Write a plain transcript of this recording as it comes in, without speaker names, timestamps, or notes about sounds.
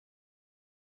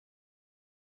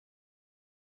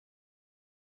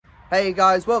Hey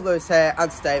guys, Luiz here, and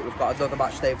today we've got another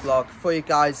matchday vlog for you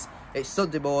guys. It's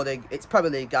Sunday morning, it's Premier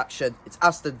League action, it's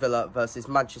Aston Villa versus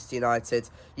Manchester United.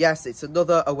 Yes, it's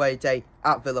another away day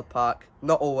at Villa Park,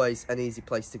 not always an easy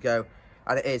place to go,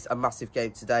 and it is a massive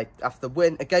game today. After the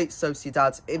win against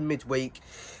Sociedad in midweek,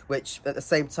 which at the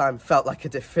same time felt like a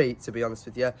defeat, to be honest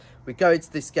with you, we go into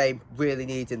this game really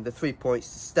needing the 3 points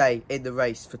to stay in the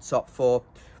race for top four.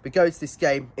 We go into this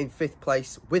game in 5th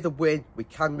place. With a win, we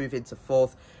can move into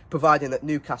 4th, providing that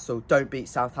Newcastle don't beat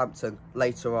Southampton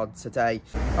later on today.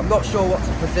 I'm not sure what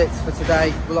to predict for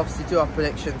today. We'll obviously do our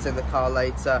predictions in the car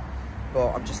later,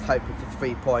 but I'm just hoping for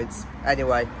 3 points.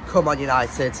 Anyway, come on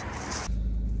United.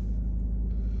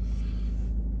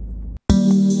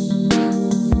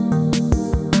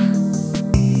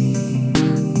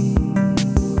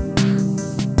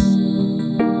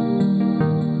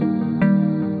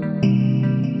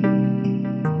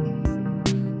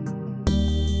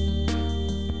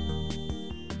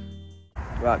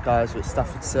 Right guys, we're at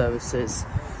Stafford Services.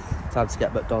 Time to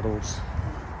get McDonald's.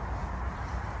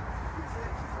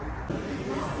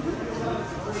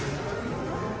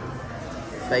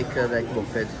 Bacon, egg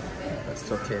muffin. Let's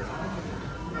tuck in.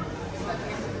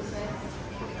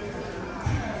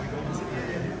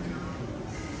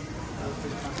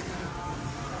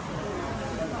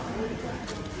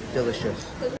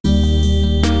 Delicious.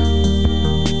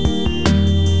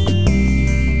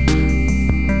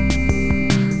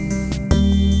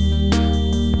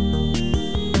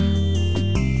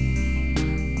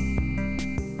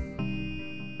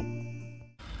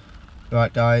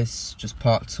 Right guys, just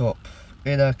parked up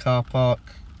in a car park,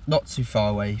 not too far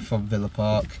away from Villa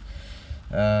Park.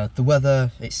 The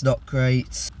weather, it's not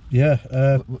great. Yeah.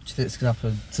 What do you think is going to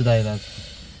happen today then?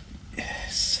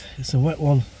 Yes, it's a wet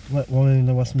one in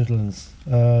the West Midlands.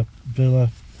 Villa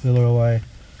away.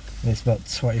 And it's about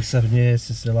 27 years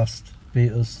since they last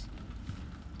beat us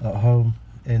at home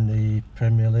in the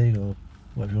Premier League, or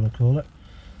whatever you want to call it.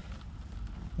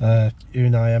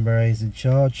 Unai Emery's in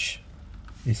charge.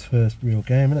 His first real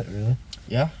game, isn't it, really?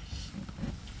 Yeah.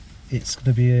 It's going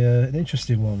to be an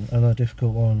interesting one and a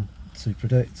difficult one to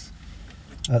predict.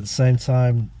 At the same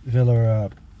time, Villa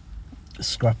are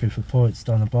scrapping for points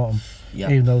down the bottom. Yeah.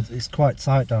 Even though it's quite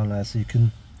tight down there, so you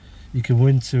can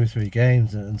win 2 or 3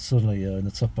 games and suddenly you're in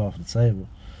the top half of the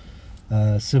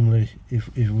table. Similarly,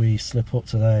 if we slip up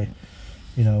today,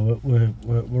 you know,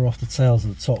 we're off the tails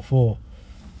of the top 4.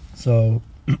 So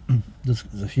there's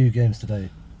a few games today.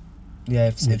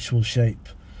 Yeah, which will shape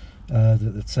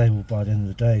the table by the end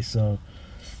of the day. So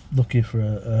looking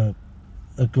for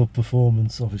a good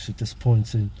performance. Obviously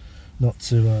disappointing not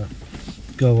to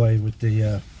go away with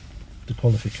the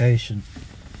qualification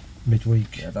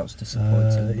midweek. Yeah, that was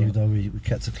disappointing. Even though we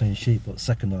kept a clean sheet, but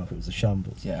second half it was a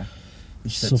shambles. Yeah.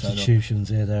 Substitutions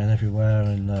here, there and everywhere,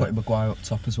 and putting Maguire up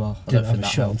top as well. Didn't have a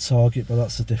shot on target, but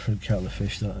that's a different kettle of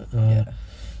fish.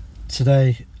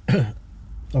 Today,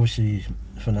 obviously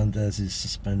Fernandez is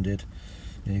suspended.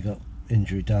 You got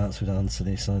injury doubts with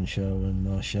Anthony, Sancho and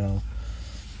Martial,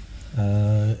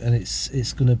 and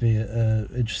it's going to be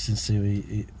interesting to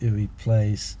see who he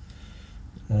plays.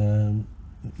 Not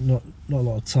a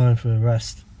lot of time for a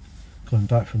rest coming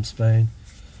back from Spain.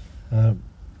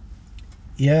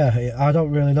 Yeah, I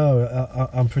don't really know.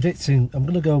 I'm predicting I'm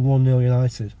going to go 1-0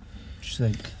 United. What do you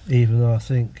think? Even though I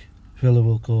think Villa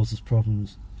will cause us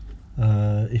problems.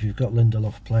 If you've got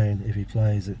Lindelof playing, if he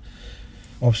plays it,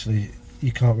 obviously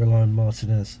you can't rely on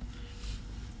Martinez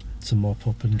to mop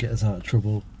up and get us out of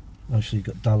trouble. Obviously you've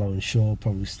got Dalot and Shaw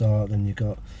probably start, then you've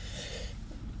got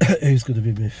who's going to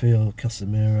be midfield,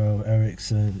 Casemiro,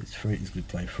 Eriksen, he's going to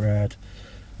play Fred,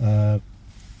 who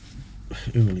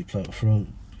will he play up front,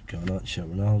 Garnacho,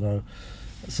 Ronaldo.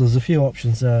 So there's a few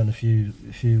options there and a few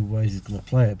ways he's going to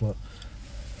play it, but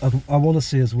I want to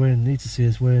see us win, need to see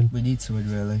us win. We need to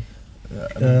win really.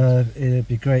 It'd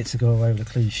be great to go away with a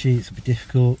clean sheet. It'd be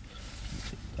difficult.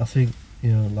 I think,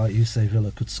 you know, like you say,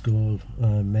 Villa could score,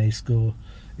 may score.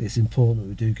 It's important that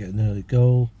we do get an early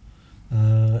goal,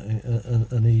 and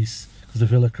because the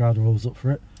Villa crowd are always up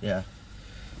for it. Yeah.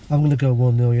 I'm going to go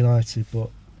 1-0 United, but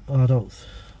I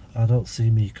don't see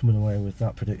me coming away with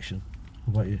that prediction.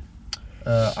 What about you?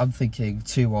 I'm thinking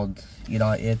 2-1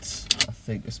 United. I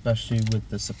think especially with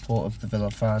the support of the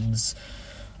Villa fans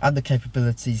and the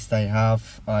capabilities they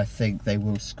have, I think they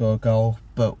will score a goal,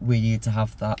 but we need to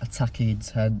have that attacking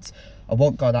intent. I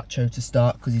want Garnacho to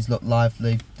start because he's looked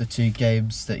lively the 2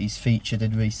 games that he's featured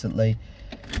in recently,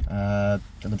 and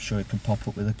I'm sure he can pop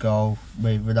up with a goal.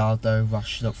 Maybe Ronaldo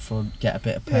rushing up front, get a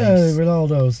bit of pace. Yeah,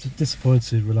 Ronaldo was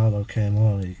disappointed. Ronaldo came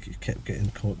on, he kept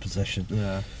getting caught possession.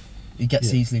 Yeah. he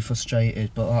gets easily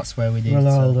frustrated, but that's where we need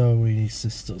Ronaldo, we need to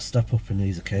sort of step up in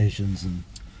these occasions and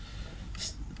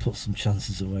put some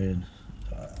chances away. And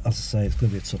as I say, it's going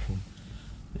to be a tough one.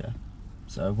 Yeah.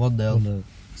 So 1-0,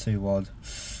 2-1,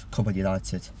 come on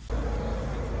United.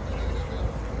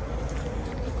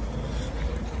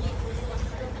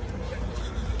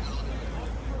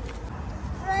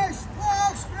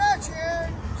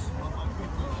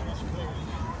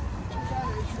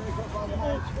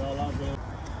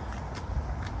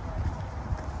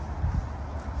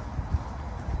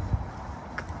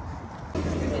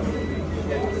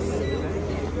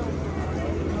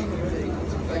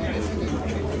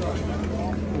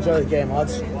 Enjoy the game,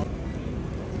 lads.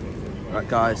 Right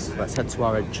guys, let's head to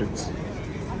our entrance.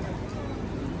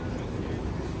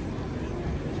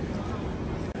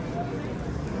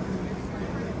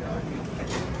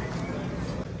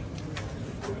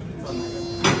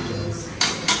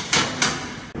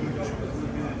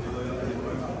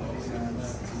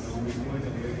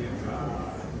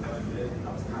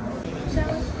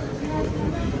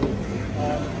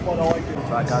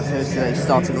 Right guys, here's today's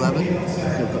starting 11. So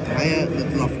we've got Kamara,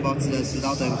 Lindelof, Martinez,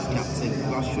 Ronaldo as captain,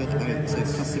 Rashford, Eriksen,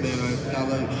 Casemiro,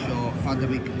 Dalot, Shaw, Van der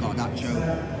Beek, Garnacho.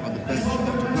 On the bench, we've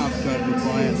got Dubravka,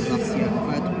 Maguire, Malacia,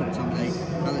 Fred, McTominay,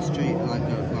 Pellistri,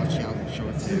 Elanga, Martial,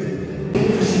 Shoretire.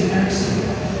 Eriksen.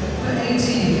 Number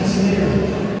 18, Casemiro.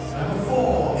 Number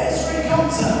 4,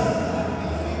 Konsa.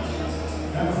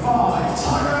 Number 5,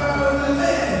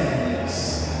 Mings.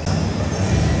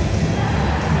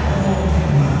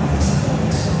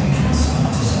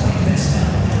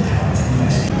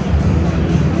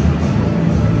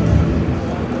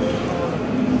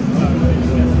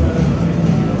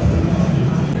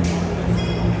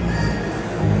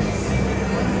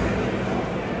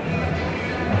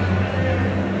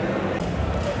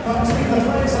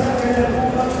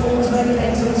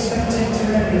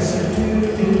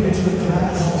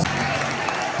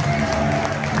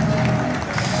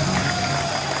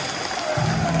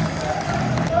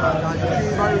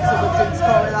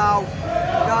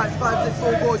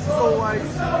 Boys, as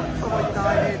always, come on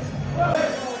United.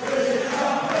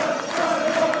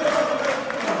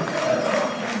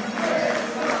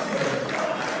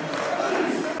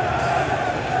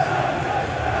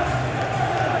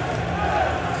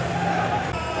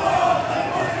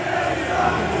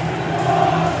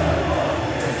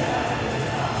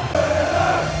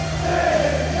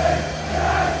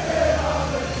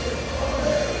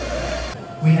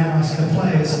 We now ask the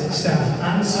players, staff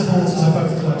and supporters of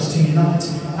both clubs to unite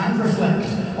and reflect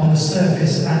on the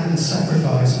service and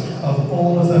sacrifice of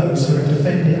all of those who have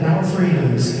defended our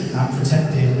freedoms and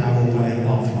protected our way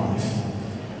of life.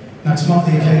 Now, to mark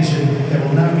the occasion, there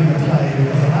will now be the playing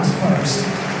of the last post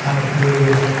and a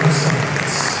period of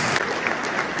silence.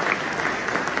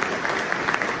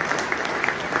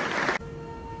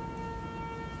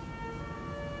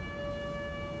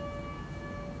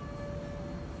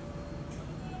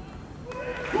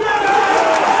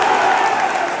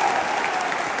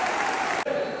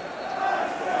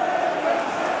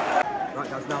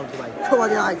 Come on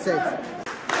United!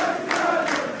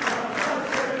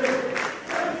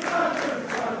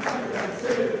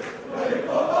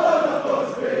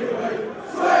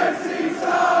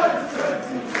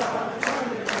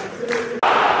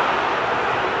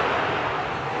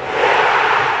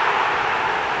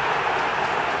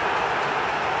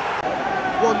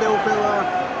 Villa,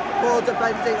 poor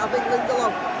defending. I think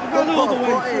Lindelof got all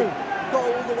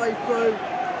the way through.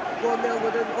 1-0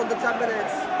 within under 10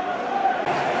 minutes.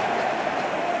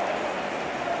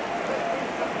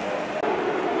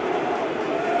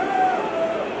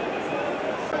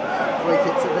 Free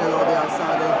kick to Villa on the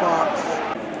outside of the box.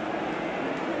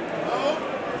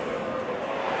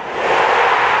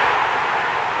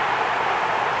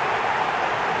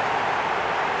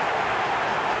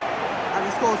 And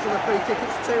he scores from the free kick.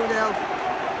 It's 2-0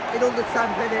 in under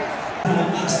 10 minutes.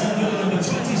 Aston Villa number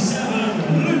 27,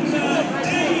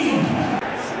 Digne.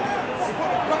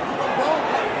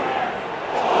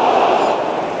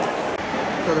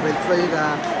 Could have been 3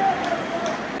 there.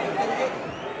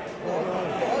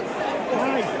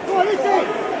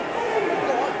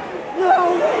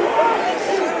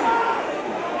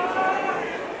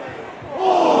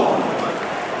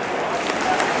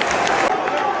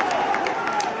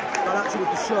 Garnacho with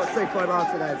the shot saved by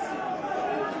Martinez.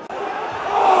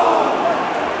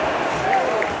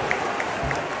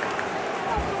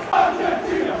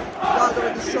 Ronaldo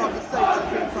with the shot, the save to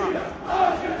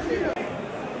keep up.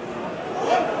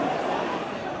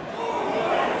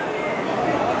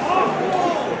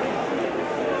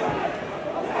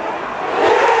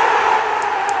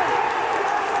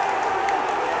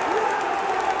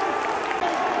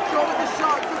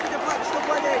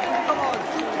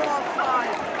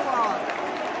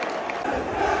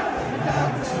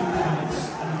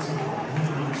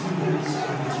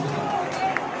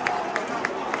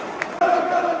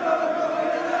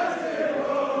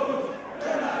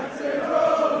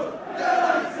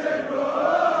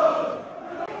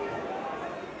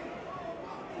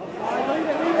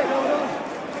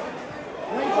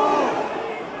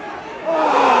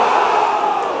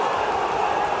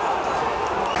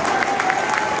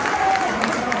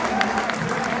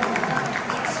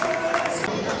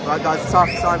 Right guys, it's half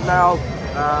time now.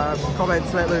 Comment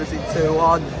to it, losing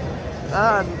 2-1.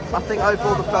 I think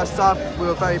overall the first half we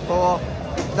were very poor.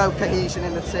 No cohesion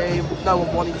in the team, no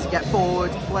one wanting to get forward.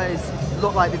 Players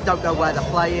look like they don't know where they're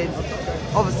playing.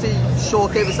 Obviously, Shaw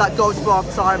gave us that goal for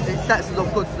half time. It sets us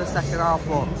up good for the second half,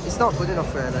 but it's not good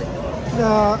enough really.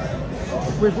 No,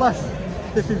 we've left.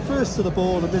 They've been first to the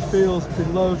ball, and midfield's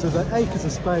been loads of acres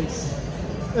of space.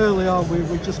 Early on,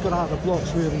 we just got out of the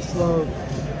blocks really slow.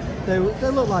 They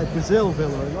look like Brazil,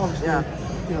 Villa, and obviously,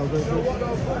 you know,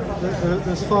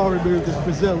 they're as far removed as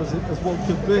Brazil as one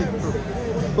could be.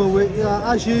 But we,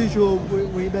 as usual,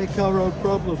 we make our own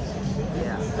problems.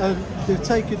 And they've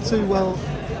taken too well.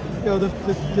 You know,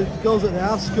 the goals that they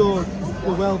have scored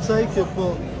were well taken,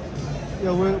 but you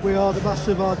know, we are the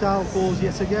master of our downfalls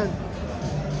yet again.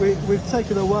 We've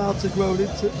taken a while to grow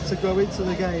into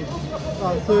the game.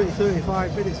 About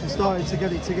 30-35 minutes, we're starting to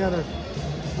get it together.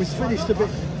 We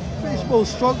finished more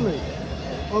strongly.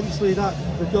 Obviously, the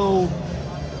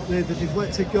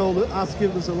deflected goal that has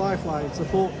given us a lifeline. So I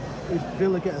thought if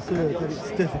Villa get a third, then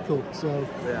it's difficult. So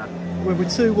when we're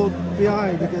 2-1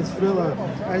 behind against Villa,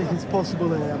 anything's possible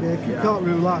there. I mean, you can't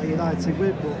rule out a United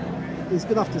win, but he's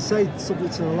going to have to say something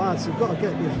to the lads. We've got to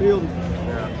get the field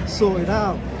sorted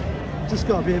out. Just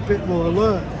got to be a bit more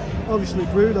alert. Obviously,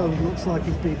 Bruno looks like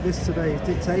he's been missed today. He's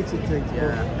dictating things,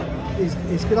 but he's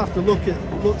going to have to look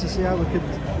to see how we can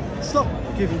stop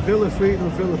giving Villa freedom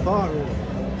of Villa Park. Really.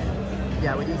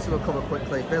 Yeah, we need to recover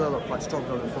quickly. Villa look quite strong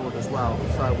going forward as well,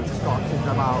 so we just got to keep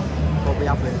them out. But we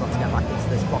have really got to get back into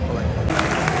this properly.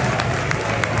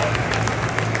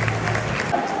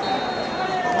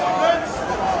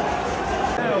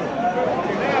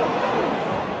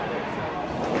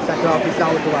 Second half is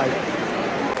out of the way.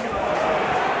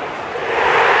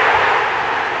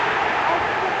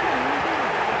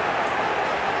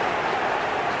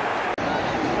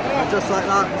 Just like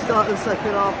that, we start the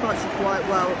second half actually quite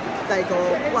well. They go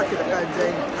like a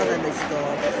defending, and then they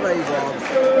score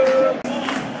 3-1.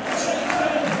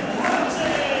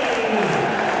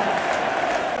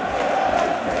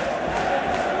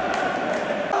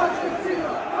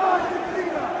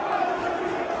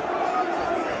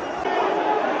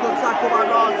 Good tackle by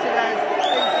Martinez.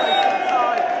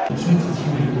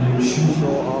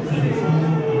 Short off.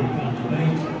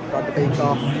 Got the Beek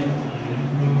off.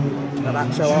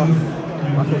 Garnacho off.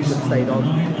 I think should have stayed on.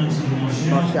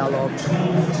 Martial on.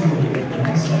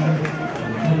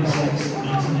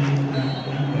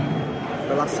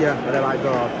 Malacia, and then I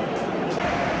go on.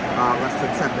 Less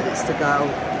than 10 minutes to go.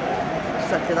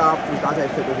 Second half, I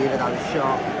don't think we've even had a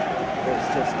shot. It's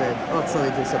just been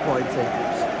utterly disappointing.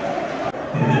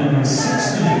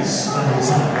 6 minutes,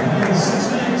 6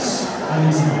 minutes,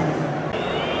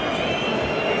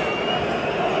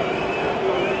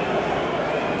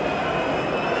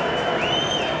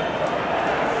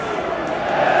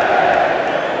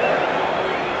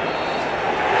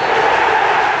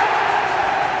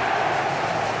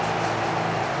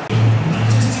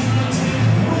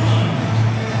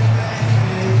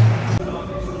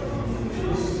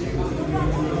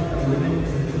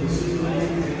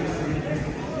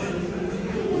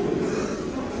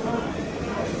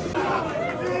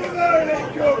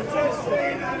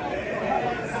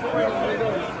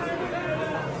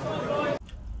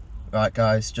 Right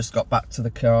guys, just got back to the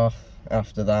car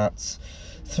after that.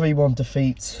 3-1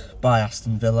 defeat by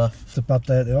Aston Villa. It's a bad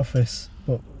day at the office,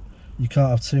 but you can't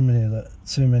have too many of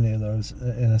those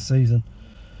in a season.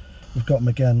 We've got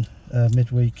McGinn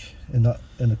midweek in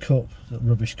the cup, that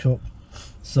rubbish cup.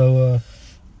 So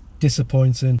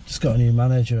disappointing. Just got a new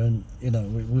manager, and you know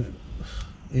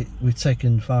we've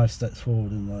taken 5 steps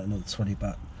forward and like another 20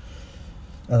 back.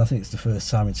 And I think it's the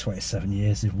first time in 27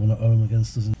 years they've won at home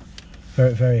against us.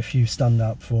 Very, very few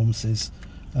standout performances.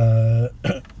 And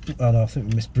I think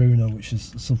we missed Bruno, which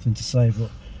is something to say, but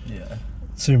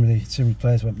too many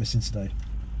players went missing today.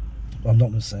 I'm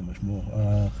not going to say much more.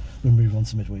 We'll move on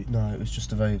to midweek. No, it was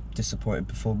just a very disappointing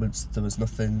performance. There was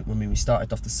nothing. I mean, we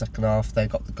started off the second half. They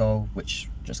got the goal, which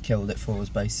just killed it for us,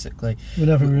 basically. We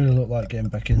never really looked like getting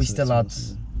back into we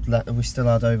still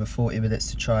had over 40 minutes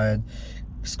to try and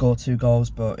score 2 goals,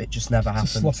 but it just never happened.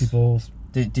 Sloppy balls.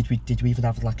 Did we even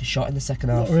have like a shot in the second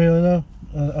half? Not really, no.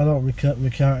 I don't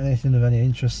recount anything of any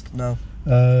interest. No.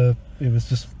 It was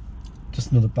just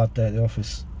another bad day at the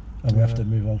office, and we have to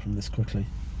move on from this quickly.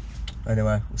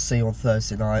 Anyway, we'll see you on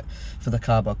Thursday night for the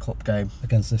Carabao Cup game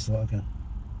against this lot again.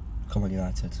 Come on,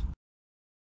 United.